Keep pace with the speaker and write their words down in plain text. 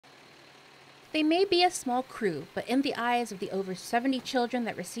They may be a small crew, but in the eyes of the over 70 children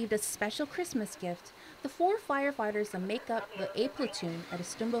that received a special Christmas gift, the four firefighters that make up the A platoon at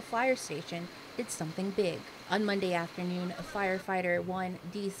Astumbo Fire Station did something big. On Monday afternoon, Firefighter 1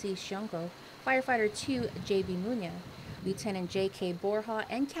 D.C. Shionko, Firefighter 2 J.B. Munya, Lieutenant J.K. Borja,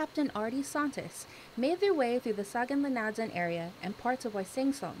 and Captain R.D. Santos made their way through the Sagan-Lanadzan area and parts of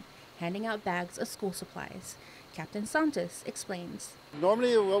Waisengsong, handing out bags of school supplies. Captain Santos explains.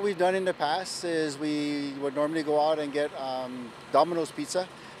 Normally what we've done in the past is we would normally go out and get Domino's pizza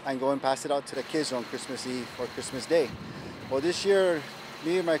and go and pass it out to the kids on Christmas Eve or Christmas Day. Well, this year,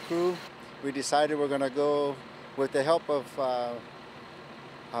 me and my crew, we decided we're going to go with the help of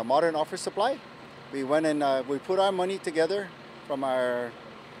Modern Office Supply. We went and we put our money together from our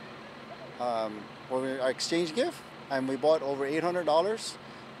exchange gift, and we bought over $800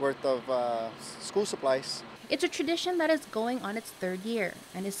 worth of school supplies. It's a tradition that is going on its third year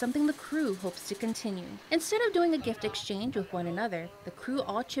and is something the crew hopes to continue. Instead of doing a gift exchange with one another, the crew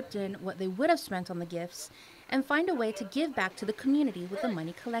all chipped in what they would have spent on the gifts and find a way to give back to the community with the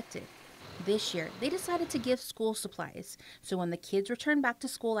money collected. This year, they decided to give school supplies, so when the kids return back to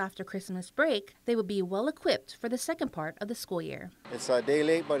school after Christmas break, they will be well equipped for the second part of the school year. It's a day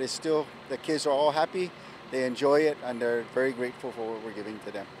late, but it's still, the kids are all happy. They enjoy it, and they're very grateful for what we're giving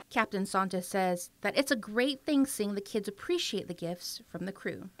to them. Captain Santos says that it's a great thing seeing the kids appreciate the gifts from the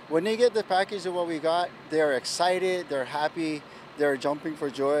crew. When they get the package of what we got, they're excited, they're happy, they're jumping for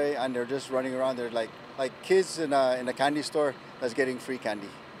joy, and they're just running around. They're like kids in a candy store that's getting free candy.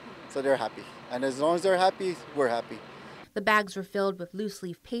 So they're happy. And as long as they're happy, we're happy. The bags were filled with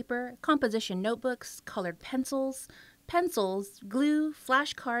loose-leaf paper, composition notebooks, colored pencils, glue,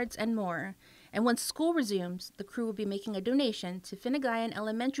 flashcards, and more. And once school resumes, the crew will be making a donation to Finagayan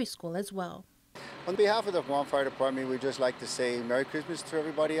Elementary School as well. On behalf of the Guam Fire Department, we'd just like to say Merry Christmas to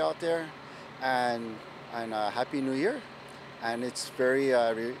everybody out there, and Happy New Year. And it's very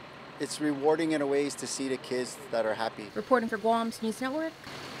it's rewarding in a ways to see the kids that are happy. Reporting for Guam's News Network,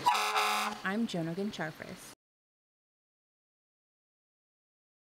 I'm Jonogan Charfres.